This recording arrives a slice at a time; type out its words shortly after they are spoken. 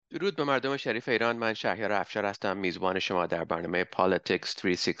درود به مردم شریف ایران. من شهریار افشار هستم، میزبان شما در برنامه Politics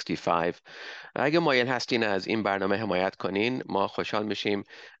 365. اگه مایل هستین از این برنامه حمایت کنین ما خوشحال میشیم.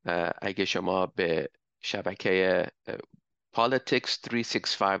 اگه شما به شبکه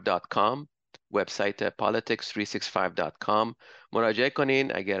politics365.com، وبسایت politics365.com مراجعه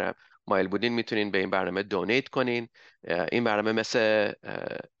کنین. اگر مایل بودین میتونین به این برنامه دونیت کنین. این برنامه مثل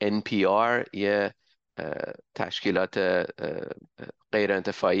NPR، یه تشکیلات غیر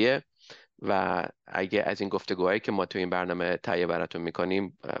انتفاعیه و اگه از این گفتگوهایی که ما تو این برنامه تهیه براتون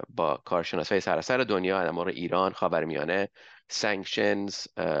میکنیم با کارشناسای سراسر دنیا در مورد ایران، خاورمیانه، سانکشنز،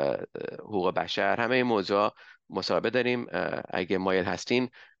 حقوق بشر، همه این موضوع مصاحبه داریم. اگه مایل هستین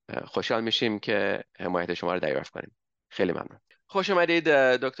خوشحال میشیم که حمایت شما رو دریافت کنیم. خیلی ممنون. خوش آمدید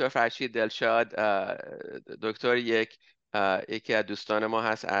دکتر فرشید دلشاد. دکتر یکی از دوستان ما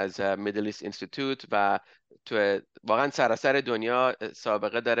هست از میدل ایست اینستیتوت و تو واقعا سراسر دنیا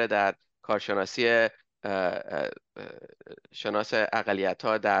سابقه داره در کارشناسی شناس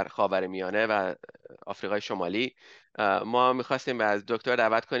اقلیت‌ها در خاورمیانه و آفریقای شمالی. ما می‌خواستیم از دکتر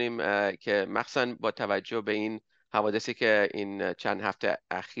دعوت کنیم که مخصوصاً با توجه به این حوادثی که این چند هفته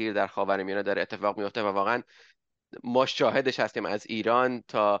اخیر در خاورمیانه داره اتفاق میفته و واقعاً ما شاهدش هستیم از ایران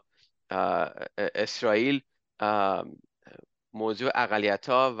تا اسرائیل، موضوع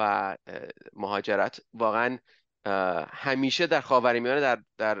اقلیت‌ها و مهاجرت واقعا همیشه در خاورمیانه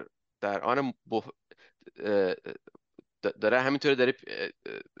در آن داره همینطوری داره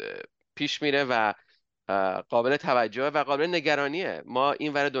پیش میره و قابل توجه و قابل نگرانیه. ما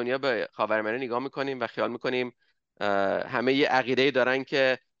این ور دنیا به خاورمیانه نگاه میکنیم و خیال میکنیم همه یه عقیده‌ای دارن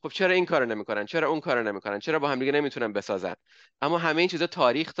که خب چرا این کارو نمیکنن، چرا اون کارو نمیکنن، چرا با هم دیگه نمیتونن بسازن. اما همه این چیزا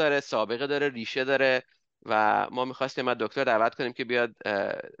تاریخ داره، سابقه داره، ریشه داره و ما میخواستیم از دکتر دعوت کنیم که بیاد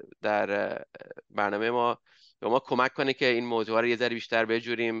در برنامه ما به ما کمک کنه که این موضوع رو یه ذره بیشتر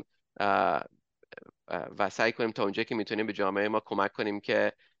بجوریم و سعی کنیم تا اونجایی که میتونیم به جامعه ما کمک کنیم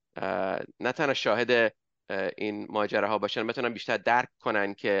که نه تنها شاهد این ماجراها باشن، بتونن بیشتر درک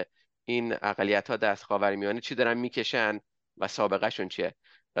کنن که این اقلیت‌ها در خاورمیانه چی دارن میکشن و سابقه شون چیه.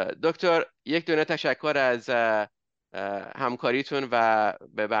 دکتر، یک دونه تشکر از همکاریتون و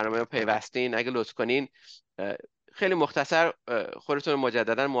به برنامه پیوستین. اگه لطف کنین خیلی مختصر خودتون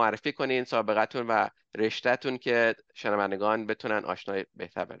مجددا معرفی کنین، سابقتون و رشته‌تون، که شنوندگان بتونن آشنایی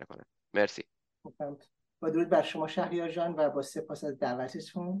بهتر پیدا کنن. مرسی. با درود بر شما شهریار جان و با سپاس از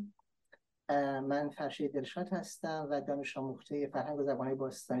دعوتتون. من فرشید دلشاد هستم و دانش آموخته فرهنگ و زبان‌های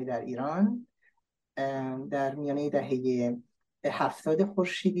باستانی در ایران. در میانه دهه 70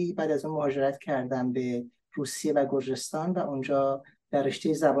 خورشیدی بعد از اون مهاجرت کردم به روسیه و گرجستان و اونجا در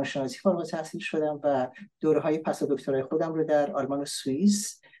رشته زبانشناسی فارغ التحصیل شدم و دوره‌های پس دکترای خودم رو در آلمان و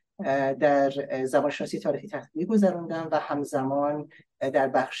سوئیس در زبانشناسی تاریخی تحقیقی گذروندم و همزمان در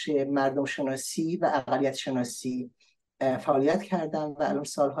بخش مردم شناسی و اقلیت شناسی فعالیت کردم و الان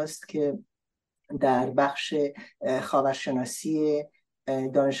سال هاست که در بخش خاورشناسی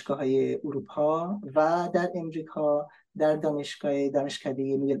دانشگاه‌های اروپا و در امریکا در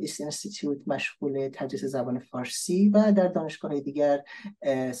دانشکده میدل ایست اینستیتوت مشغول تدریس زبان فارسی و در دانشگاه‌های دیگر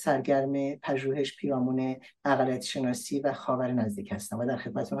سرگرم پژوهش پیرامون اقلیت شناسی و خاور نزدیک هستم و در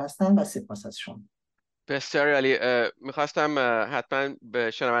خدمتتون هستم و سپاس از شما. بسیار عالی. میخواستم حتما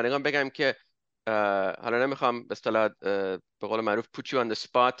به شنوندگان بگم که حالا نمیخوام به اصطلاح به قول معروف put you on the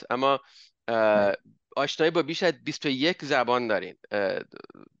spot، اما آشنایی با بیش از 21 زبان دارین.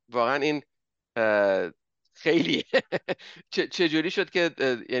 واقعا این خیلی چجوری شد که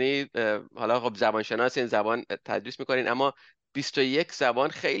یعنی حالا خب زبان شناس این زبان تدریس میکنین، اما 21 زبان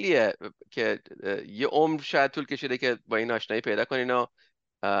خیلیه که یه عمر شاید طول کشیده که با این آشنایی پیدا کنین و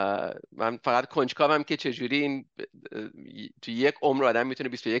من فقط کنجکاوم که چجوری این تو یک عمر آدم میتونه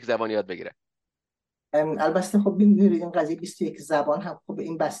 21 زبان یاد بگیره. البته خب ببینید این قضیه 21 زبان هم خب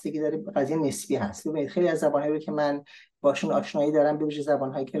این بستگی داره، قضیه نسبی هست. ببینید خیلی از زبان‌هایی رو که من باشون آشنایی دارم به ویژه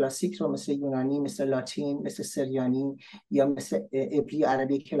زبان‌های کلاسیک رو مثل یونانی، مثل لاتین، مثل سریانی یا مثل عبری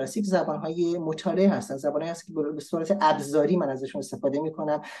عربی کلاسیک، زبان‌های مطالعه هستن، زبان‌هایی هستن که به صورت ابزاری من ازشون استفاده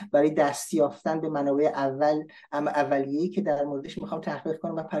می‌کنم برای دست یافتن به منابع اولیه‌ای که در موردش می‌خوام تحقیق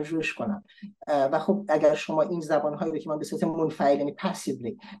کنم و پژوهش کنم. و خب اگر شما این زبان‌هایی رو که من به صورت منفعل، یعنی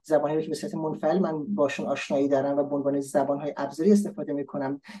پسیولی، زبان‌هایی رو که به صورت منفعل من باشون آشنایی دارم و به عنوان زبان‌های ابزاری استفاده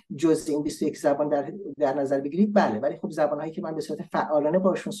می‌کنم جزء این 21 زبان در نظر بگیرید، بله. ولی خب زبان‌هایی که من به صورت فعالانه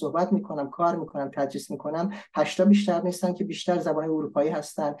باشون صحبت می‌کنم، کار می‌کنم، تدریس می‌کنم، 8 بیشتر نیستن که بیشتر زبان‌های اروپایی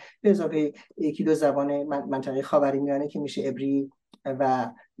هستن به اضافه یکی دو زبان منطقه خاورمیانه که میشه عبری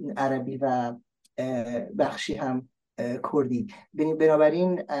و عربی و بخشی هم کردی.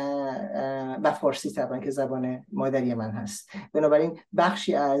 بنابراین و فارسی طبعا که زبان مادری من هست. بنابراین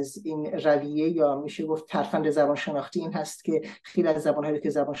بخشی از این رویه یا میشه گفت ترفند زبان شناختی این هست که خیلی از زبان‌هایی که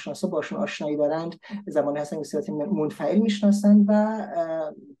زبان شناسا باشون آشنایی دارند زبان هستن به صورت منفعل میشناسند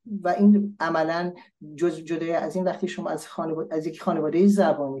و این عملا جدا از این وقتی شما از یک خانواده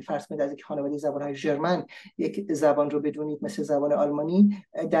زبانی فرض کنید از یک خانواده زبان‌های ژرمن یک زبان رو بدونید مثل زبان آلمانی،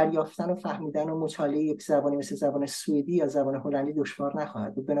 دریافتن و فهمیدن و مطالعه یک زبانی مثل زبان سوئدی یا زبان هلندی دشوار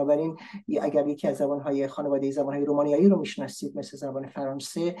نخواهد بود. بنابراین اگر یکی از زبان‌های خانواده زبان‌های رومانیایی رو میشناسید مثل زبان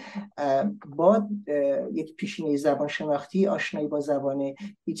فرانسه، با یک پیشینه زبان شناختی آشنایی با زبان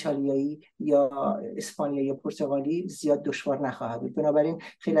ایتالیایی یا اسپانیایی یا پرتغالی زیاد دشوار نخواهد بود. بنابراین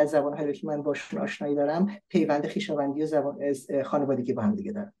خیلی از زبان‌هایی رو که من باشون آشنایی دارم پیوند خویشاوندی و زبان خانوادگی با هم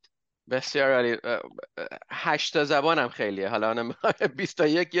دیگه دارن. بسیار عالی. 8 تا زبانم خیلیه، حالا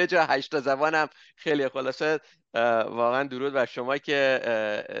 21 یه جا 8 تا زبانم خیلیه. خلاصه واقعا درود بر شما که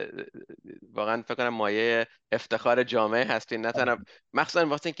واقعا فکر کنم مایه افتخار جامعه هستین، نه تنها مخصوصا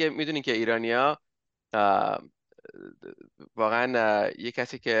وقتی که میدونین که ایرانی‌ها واقعا یک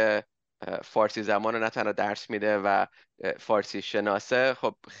کسی که فارسی زبان رو نه تنها درس میده و فارسی شناسه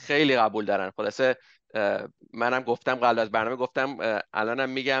خب خیلی قبول دارن. خلاصه منم گفتم قبل از برنامه، گفتم الانم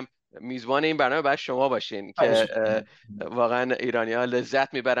میگم میزبان این برنامه باید شما باشین که واقعا ایرانی‌ها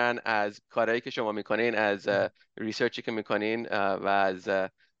لذت میبرن از کارهایی که شما میکنین، از ریسرچی که میکنین و از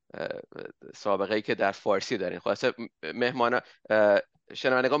سابقه‌ای که در فارسی دارین. خلاصه مهمانا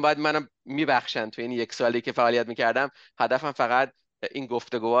شنوندگان باید منم میبخشن تو این 1 سالی که فعالیت میکردم. هدفم فقط این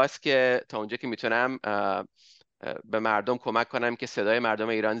گفتگوهاست که تا اونجا که میتونم به مردم کمک کنم که صدای مردم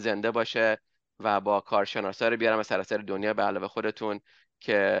ایران زنده باشه و با کارشناسا رو بیارم از سراسر دنیا به علاوه خودتون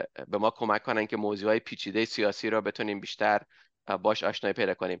که به ما کمک کنن که موضوعهای پیچیده سیاسی رو بتونیم بیشتر باش آشنایی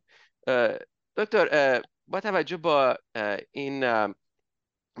پیدا کنیم. دکتر، با توجه با این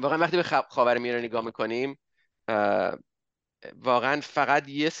واقعا وقتی به خاورمیانه نگاه میکنیم واقعا فقط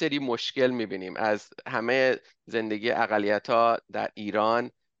یه سری مشکل میبینیم از همه زندگی اقلیت‌ها در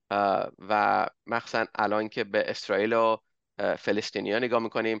ایران و مخصوصا الان که به اسرائیل و فلسطینیا نگاه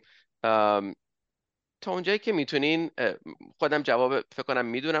میکنیم. تا اونجایی که میتونین، خودم جواب فکر کنم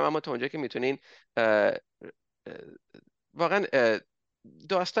میدونم، اما تا اونجایی که میتونین واقعا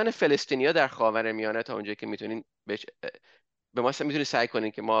داستان فلسطینیا در خاورمیانه تا اونجایی که میتونین به ما میتونین سعی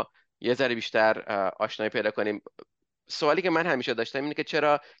کنین که ما یه ذره بیشتر آشنایی پیدا کنیم. سوالی که من همیشه داشتم اینه که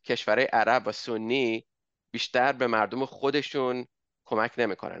چرا کشورهای عرب و سنی بیشتر به مردم خودشون کمک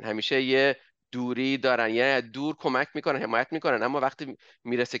نمیکنن؟ همیشه یه دوری دارن، یعنی دور کمک میکنن، حمایت میکنن، اما وقتی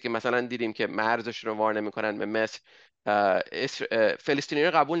میرسه که مثلا دیدیم که مرزشون رو وار نمیکنن به مصر، فلسطینی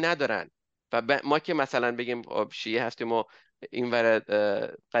رو قبول ندارن و ما که مثلا بگیم شیعه هستیم و اینور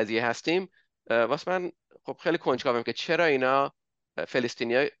قضیه هستیم، واسه من خب خیلی کنجکاوم که چرا اینا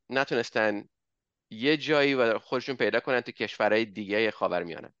فلسطینی‌ها نتونستن یه جایی و خودشون پیدا کنن تو کشورهای دیگه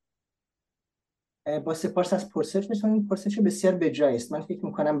خاورمیانه. با سپاس از پرسش میتونید پرسش بسیار بجایی است. من فکر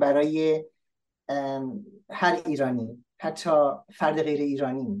میکنم برای هر ایرانی، حتی فرد غیر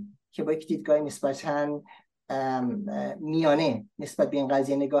ایرانی که با یک دیدگاه نسبتاً میانه نسبت به این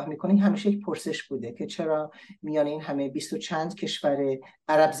قضیه نگاه میکنیم، همیشه یک پرسش بوده که چرا میانه این همه 20 و چند کشور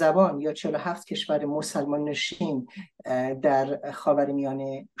عرب زبان یا 47 کشور مسلمان نشین در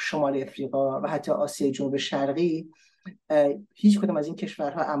خاورمیانه، شمال افریقا و حتی آسیای جنوب شرقی، هیچ کدوم از این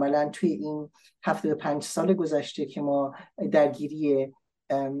کشورها عملاً توی این 75 سال گذشته که ما درگیری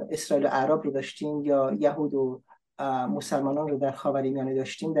اسرائیل و عرب رو داشتیم یا یهود و مسلمانان رو در خاورمیانه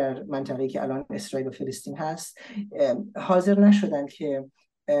داشتیم، در منطقه‌ای که الان اسرائیل و فلسطین هست، حاضر نشدن که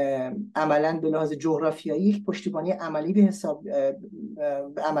عملاً به لحاظ جغرافیایی یک پشتیبانی عملی به حساب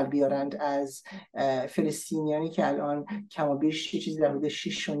عمل بیارند از فلسطینیانی که الان کما بیش چیزی در حدود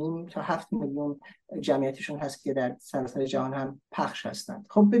 6.5 تا 7 میلیون جمعیتشون هست که در سراسر جهان هم پخش هستند.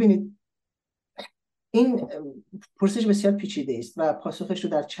 خب ببینید، این پرسش بسیار پیچیده است و پاسخش رو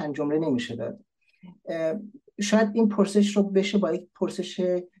در چند جمله نمیشه داد. شاید این پرسش رو بشه با یک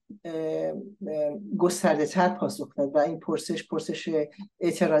پرسش گسترده تر پاسخ داد و این پرسش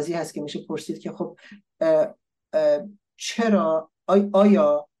اعتراضی هست که میشه پرسید که خب چرا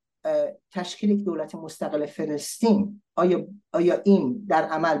آیا تشکیل یک دولت مستقل فلسطین، آیا این در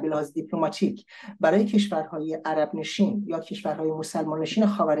عمل به لحاظ دیپلماتیک برای کشورهای عرب نشین یا کشورهای مسلمان نشین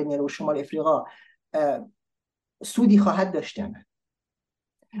خاورمیانه و شمال افریقا سودی خواهد داشتن؟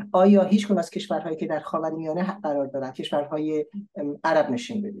 آیا هیچ کدوم از کشورهایی که در خاورمیانه قرار دارن، کشورهای عرب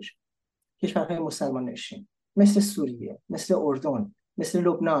نشین به‌ویژه، کشورهای مسلمان نشین مثل سوریه، مثل اردن، مثل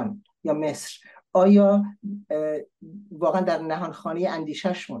لبنان یا مصر، آیا واقعا در نهانخانه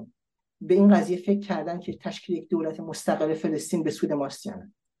اندیشه‌شون به این قضیه فکر کردن که تشکیل یک دولت مستقل فلسطین به سود ماست یا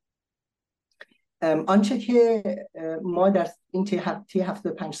نه. آنچه که ما در این طی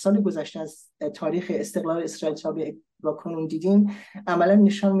 75 سال گذشته از تاریخ استقلال اسرائیل تا به کنون دیدیم عملا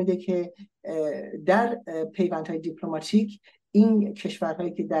نشان میده که در پیوندهای دیپلماتیک این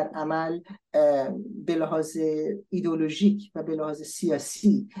کشورهایی که در عمل به لحاظ ایدئولوژیک و به لحاظ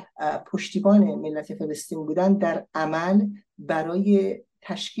سیاسی پشتیبان ملت فلسطین بودند، در عمل برای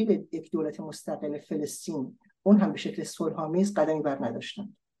تشکیل یک دولت مستقل فلسطین، اون هم به شکل صلح‌آمیز، قدمی بر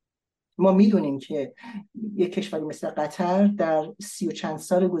نداشتند. ما میدونیم که یک کشوری مثل قطر در 30 و چند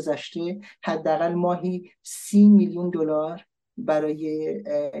سال گذشته حداقل ماهی 30 میلیون دلار برای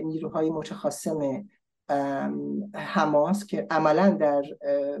نیروهای متخاصم حماس که عملاً در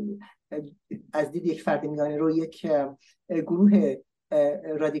از دید یک فرد میانه رو یک گروه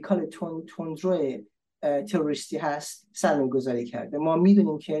رادیکال تندرو تروریستی هست سرمایه‌گذاری کرده. ما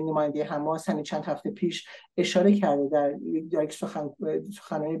میدونیم که نماینده حماس همین چند هفته پیش اشاره کرده در یک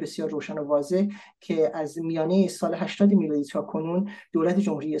سخنرانی بسیار روشن و واضح که از میانه سال 80 میلادی تا کنون دولت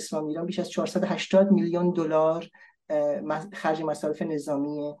جمهوری اسلامی ایران بیش از 480 میلیون دلار خرج مصارف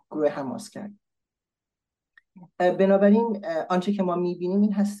نظامی گروه حماس کرد. بنابراین آنچه که ما میبینیم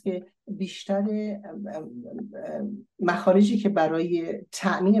این هست که بیشتر مخارجی که برای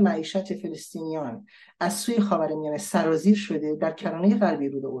تأمین معیشت فلسطینیان از سوی خاورمیانه سرازیر شده در کرانه غربی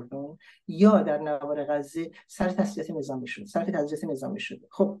رود اردن یا در نوار غزه سر تسلیحات نظامی شده.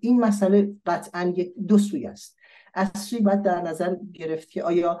 خب این مسئله قطعاً دو سوی است. از سوی باید در نظر گرفت که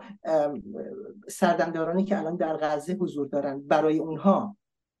آیا سردمدارانی که الان در غزه حضور دارند برای اونها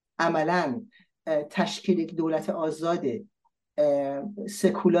عملاً تشکیل یک دولت آزاد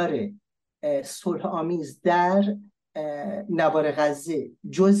سکولار صلح آمیز در نوار غزه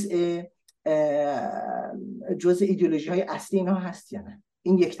جزء ایدئولوژی های اصلی اینها هست یا نه؟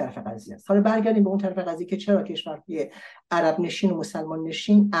 این یک طرف قضیه است. حالا برگردیم به اون طرف قضیه که چرا کشورهای عرب نشین و مسلمان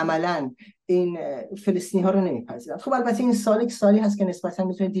نشین عملاً این فلسطینی ها رو نمیپذیرند. خب البته این سالی هست که نسبتاً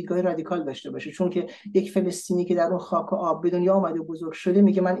میتونه دیدگاه رادیکال داشته باشه، چون که یک فلسطینی که در اون خاک و آب به دنیا آمده و بزرگ شده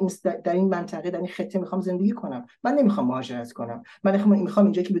میگه من در این منطقه، در این خطه میخوام زندگی کنم، من نمیخوام مهاجرت کنم، من میخوام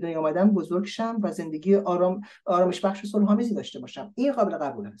اینجا که به دنیا اومدم بزرگ شم و زندگی آرامش بخش و صلح‌آمیزی داشته باشم. این قابل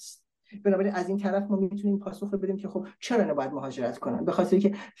قبول است. بنابراین از این طرف ما میتونیم پاسخ بدیم که خب چرا نباید مهاجرت کنن؟ به خاطر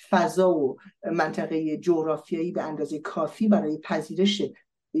که فضا و منطقه جغرافیایی به اندازه کافی برای پذیرش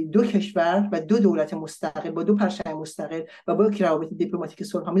دو کشور و دو دولت مستقل با دو پرچم مستقل و با یک روابط دیپلماتیک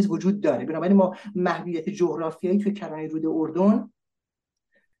صلح‌آمیز وجود داره. بنابراین ما محدودیت جغرافیایی توی کرانه رود اردن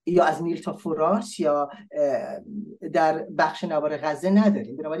یا از نیل تا فرات یا در بخش نوار غزه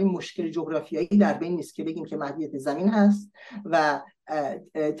نداریم. بنابراین مشکل جغرافیایی در بین نیست که بگیم که محدودیت زمین هست و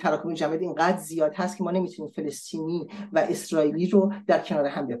تراکم جمعیت اینقدر زیاد هست که ما نمیتونیم فلسطینی و اسرائیلی رو در کنار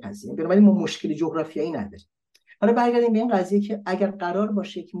هم بپذیریم. بنابراین ما مشکل جغرافیایی نداریم. حالا برگردیم به این قضیه که اگر قرار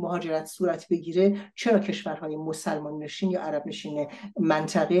باشه که مهاجرت صورت بگیره، چرا کشورهای مسلمان نشین یا عرب نشین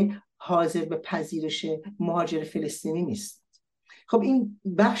منطقه حاضر به پذیرش مهاجر فلسطینی نیست؟ خب این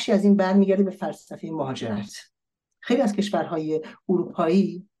بخشی از این برمیگرده به فلسفه مهاجرت. خیلی از کشورهای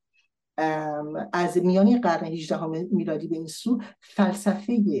اروپایی از میانه قرن 18 میلادی به این سو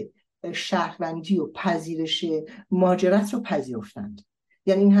فلسفه شهروندی و پذیرش مهاجرت رو پذیرفتند.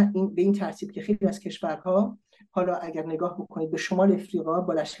 یعنی این به این ترتیب که خیلی از کشورها، حالا اگر نگاه بکنید به شمال افریقا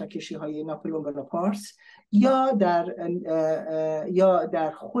با لشکرکشی‌های ناپلئون بوناپارت یا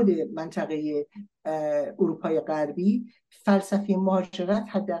در خود منطقه اروپای غربی، فلسفه مهاجرت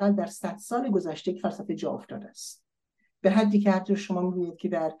حداقل در 100 سال گذشته یک فلسفه جا افتاده است. به حدی که حتی شما می‌بینید که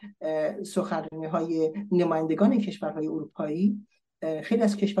در سخنرانی‌های نمایندگان کشورهای اروپایی خیلی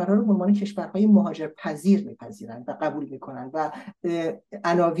از کشورها رو به عنوان کشورهای مهاجرپذیر میپذیرند و قبول میکنند و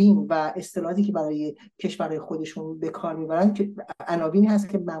عناوین و اصطلاحاتی که برای کشورهای خودشون به کار میبرند که عناوینی هست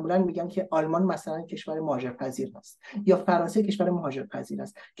که معمولا میگن که آلمان مثلا کشور مهاجرپذیر است یا فرانسه کشور مهاجرپذیر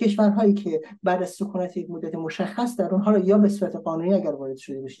است. کشورهایی که بعد از سکونت یک مدت مشخص در اونها رو یا به صورت قانونی اگر وارد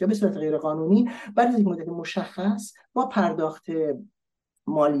شده باشید یا به صورت غیر قانونی بعد از یک مدت مشخص با پرداخت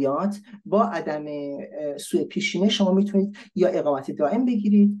مالیات، با عدم سوء پیشینه شما میتونید یا اقامت دائم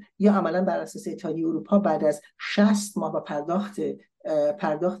بگیرید یا عملا بر اساس اتحادیه اروپا بعد از 60 ماه با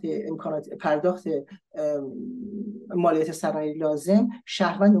پرداخت مالیات سرمایه لازم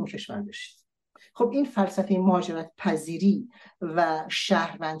شهروند اون کشور بشید. خب این فلسفه مهاجرت پذیری و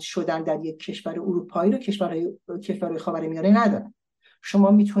شهروند شدن در یک کشور اروپایی رو کشورهای خاورمیانه ندارن.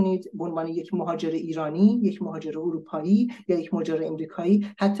 شما میتونید به عنوان یک مهاجر ایرانی، یک مهاجر اروپایی یا یک مهاجر امریکایی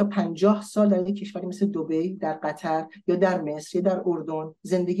حتی 50 سال در یک کشوری مثل دبی، در قطر یا در مصر یا در اردن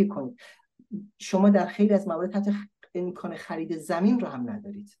زندگی کنید. شما در خیلی از موارد حتی امکان خرید زمین رو هم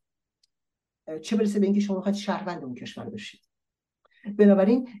ندارید. چه برسه به اینکه شما بخواید شهروند اون کشور بشید.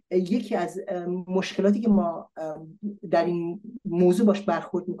 بنابراین یکی از مشکلاتی که ما در این موضوع باش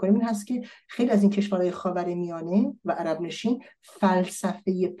برخورد میکنیم این هست که خیلی از این کشورهای خاورمیانه و عرب نشین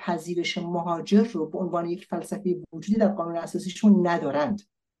فلسفه پذیرش مهاجر رو به عنوان یک فلسفه وجودی در قانون اساسیشون ندارند.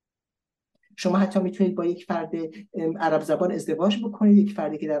 شما حتی میتونید با یک فرد عرب زبان ازدواج بکنید، یک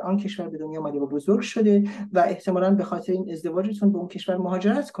فردی که در آن کشور به دنیا آمده و بزرگ شده و احتمالاً به خاطر این ازدواجتون به اون کشور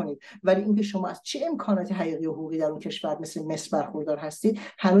مهاجرت کنید، ولی اینکه شما از چه امکانات حقیقی و حقوقی در اون کشور مثل مصر برخوردار هستید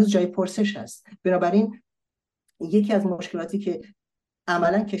هنوز جای پرسش هست. بنابراین یکی از مشکلاتی که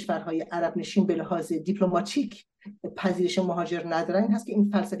عملاً کشورهای عرب نشین به لحاظ دیپلماتیک پذیرش مهاجر ندارن این هست که این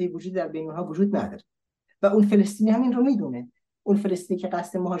فلسفه وجود در بین اونها وجود نداره و اون فلسطینی هم این رو میدونه. اون فلسطینی که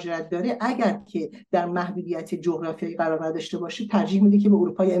قصد مهاجرت داره اگر که در محدودیت جغرافیایی قرار نداشته باشه ترجیح میده که به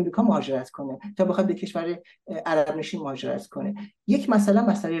اروپا یا امریکا مهاجرت کنه تا بخواد به کشور عرب نشین مهاجرت کنه. یک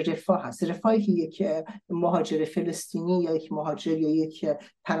مسئله رفاه هست. رفاهی که یک مهاجر فلسطینی یا یک مهاجر یا یک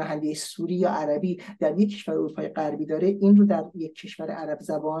پناهنده سوری یا عربی در یک کشور اروپای غربی داره این رو در یک کشور عرب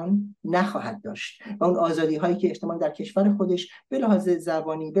زبان نخواهد داشت و اون آزادی هایی که احتمال در کشور خودش به لحاظ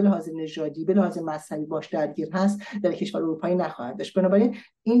زبانی، به لحاظ نژادی، به لحاظ مذهبی باش درگیر هست در کشور اروپایی نخواهد داشت. بنابراین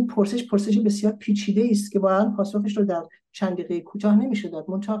این پرسش بسیار پیچیده است که واقعا پاسخش رو در چند دقیقه کوتاه نمیشه داد.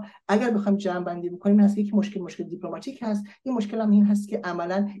 منتها اگر بخوایم جمع بندی بکنیم این هست که یک مشکل دیپلماتیک هست. این مشکل هم این هست که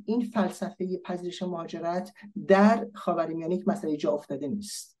عملا این فلسفه پذیرش مهاجرت در خاورمیانه یک مسئله جا افتاده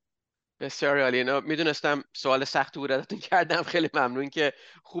نیست. بسیار عالی. اینا میدونستم سوال سختی بود ازتون کردم. خیلی ممنون که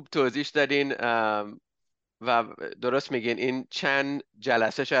خوب توضیح دادین و درست میگین این چند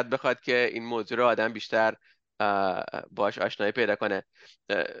جلسه شاید بخواد که این موضوع رو آدم بیشتر باش آشنایی پیدا کنه.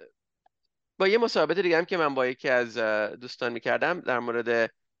 با یه مصاحبه دیگه هم که من با یکی از دوستان میکردم در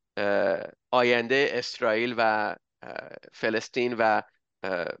مورد آینده اسرائیل و فلسطین و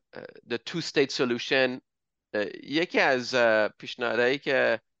the two-state solution، یکی از پیشنهادهایی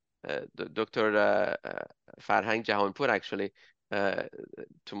که دکتر فرهنگ جهانپور actually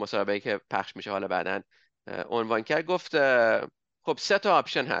تو مسابقه‌ای که پخش میشه حالا بعداً عنوان کرد، گفت خب 3 تا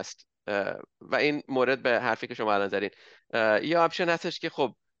آپشن هست و این مورد به حرفی که شما الان زدین. یه آپشن هستش که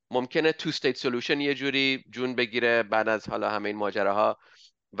خب ممکنه تو استیت سولوشن یه جوری جون بگیره بعد از حالا همه این ماجراها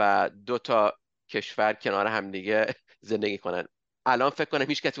و 2 تا کشور کنار هم دیگه زندگی کنن. الان فکر کنم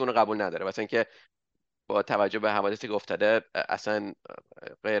هیچ کسی اونو قبول نداره، مثلا که با توجه به حوادثی که افتاده اصلا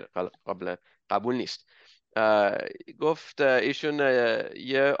غیر قابل قبول نیست. گفت ایشون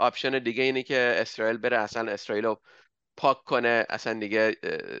یه آپشن دیگه اینه که اسرائیل بره اصلا اسرائیل رو پاک کنه، اصلا دیگه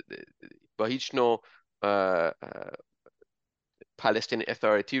با هیچ نوع پالستین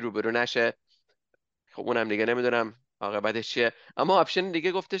اتھوریتی روبرو نشه. خب اونم دیگه نمیدونم عاقبتش چیه. اما آپشن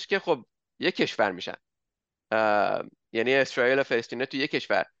دیگه گفتش که خب یک کشور میشن، یعنی اسرائیل و فلسطین تو یک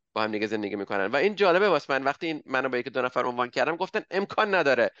کشور با هم دیگه زندگی میکنن. و این جالبه واسه من، وقتی منو با 1-2 نفر عنوان کردم گفتن امکان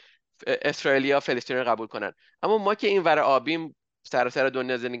نداره اسرائیلیا فلسطین رو قبول کنن. اما ما که این ور آبیم سراسر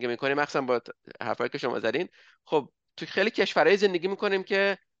دنیا زندگی میکنیم، مخصوصا با حرفایی که شما زدین، خب تو خیلی کشورهای زندگی میکنیم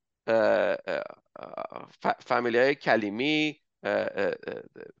که فامیلیای کلیمی،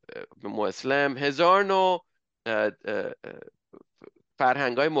 مسلم، هزار نوع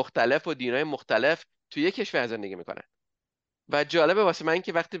فرهنگ‌های مختلف و دین‌های مختلف توی یک کشور زندگی میکنن. و جالبه واسه من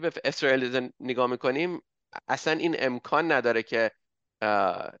که وقتی به اسرائیل نگاه میکنیم اصلا این امکان نداره که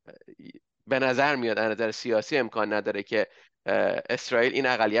به نظر میاد از نظر سیاسی امکان نداره که اسرائیل این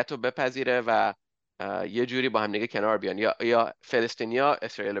اقلیت رو بپذیره و یه جوری با هم دیگه کنار بیان یا فلسطینیا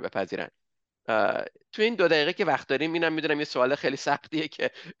اسرائیل رو بپذیرن. تو این 2 دقیقه که وقت داریم، اینم میدونم یه سوال خیلی سختیه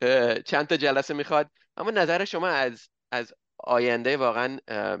که چند تا جلسه میخواد، اما نظر شما از آینده واقعا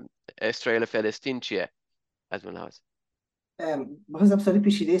اسرائیل و فلسطین چیه از اون لحاظ؟ بازم سوال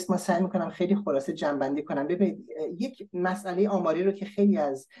پیچیده است. من سعی میکنم خیلی خلاصه جمع‌بندی کنم. ببینید یک مسئله آماری رو که خیلی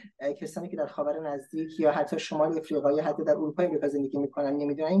از کسانی که در خاور نزدیک یا حتی شمال افریقا یا حتی در اروپا امریکا زندگی میکنن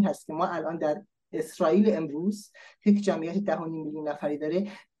نمیدونن این هست که ما الان در اسرائیل امروز یک جمعیت 10.5 میلیون نفری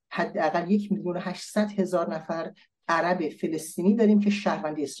داره، حداقل 1,800,000 نفر عرب فلسطینی داریم که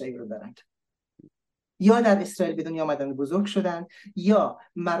شهروندی اسرائیل رو دارند، یا در اسرائیل به دنیا آمدن بزرگ شدند یا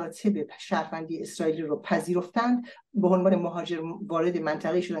مراتب شهروندی اسرائیلی رو پذیرفتند، به عنوان مهاجر وارد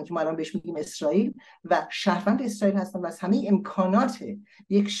منطقه‌ای شدن که ما الان بهش میگیم اسرائیل و شهروند اسرائیل هستند و از همه امکانات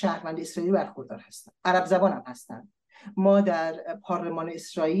یک شهروند اسرائیلی برخوردار هستند. عرب زبان هم هستند. ما در پارلمان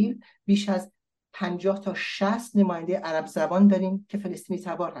اسرائیل بیش از 50 تا 60 نماینده عرب زبان داریم که فلسطینی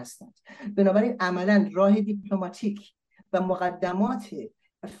تبار هستند. بنابراین عملاً راه دیپلماتیک و مقدمات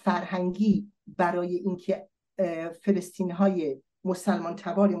فرهنگی برای اینکه فلسطینی‌های مسلمان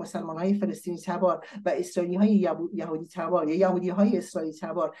تبار یا مسلمان‌های فلسطینی تبار و اسرائیلی‌های یهودی تبار یا یهودی‌های اسرائیلی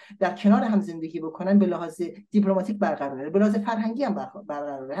تبار در کنار هم زندگی بکنن به لحاظ دیپلماتیک برقراره، به لحاظ فرهنگی هم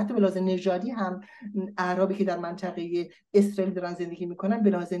برقراره، حتی به لحاظ نژادی هم اعرابی که در منطقه اسرائیل دارن زندگی میکنن به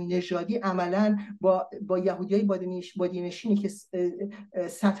لحاظ نژادی عملاً با یهودیای بادی‌نشینی که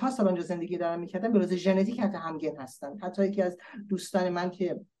صدها سال اونجا زندگی دارن میکردن به لحاظ ژنتیک حتی همگن هستن. حتی یکی از دوستان من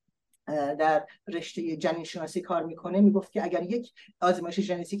که در رشته جنین شناسی کار میکنه میگفت که اگر یک آزمایش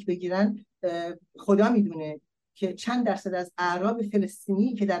ژنتیک بگیرن خدا میدونه که چند درصد از اعراب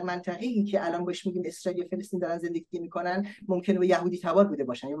فلسطینی که در منطقه‌ای که الان بهش میگیم اسرائیل و فلسطین دارن زندگی میکنن ممکنه به یهودی تبار بوده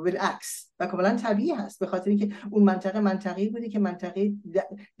باشن یا بالعکس، و کاملا طبیعی هست به خاطر اینکه اون منطقه‌ای بوده که منطقه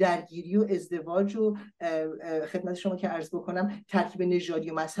درگیری و ازدواج و خدمت شما که عرض بکنم ترکیب نژادی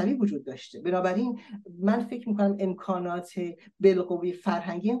و مذهبی وجود داشته. بنابراین من فکر میکنم امکانات بالقوه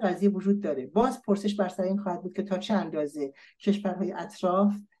فرهنگی این قضیه وجود داره. باز پرسش بر سر این خواهد بود که تا چه اندازه کشورهای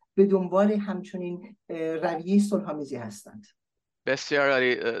اطراف به دنبال همچنین رویه صلح‌آمیزی هستند. بسیار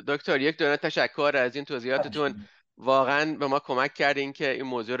عالی دکتر، یک دونه تشکر از این توضیحاتتون. واقعا به ما کمک کردین که این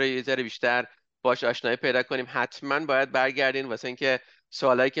موضوع رو یه ذره بیشتر باش آشنایی پیدا کنیم. حتما باید برگردین واسه اینکه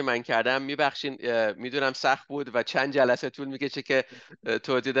سوالایی که من کردم میبخشین، میدونم سخت بود و چند جلسه طول میکشه که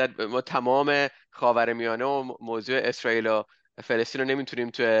توضیح داد. ما تمام خاورمیانه و موضوع اسرائیل و فلسطین رو نمیتونیم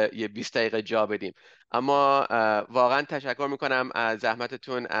توی یه 20 دقیقه جا بدیم، اما واقعا تشکر میکنم از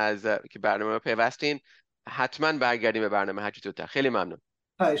زحمتتون از که برنامه پیوستین. حتما برگردیم به برنامه هرچی زودتر. خیلی ممنون.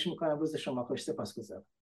 خواهش میکنم. روز شما خوش. سپاسگزارم.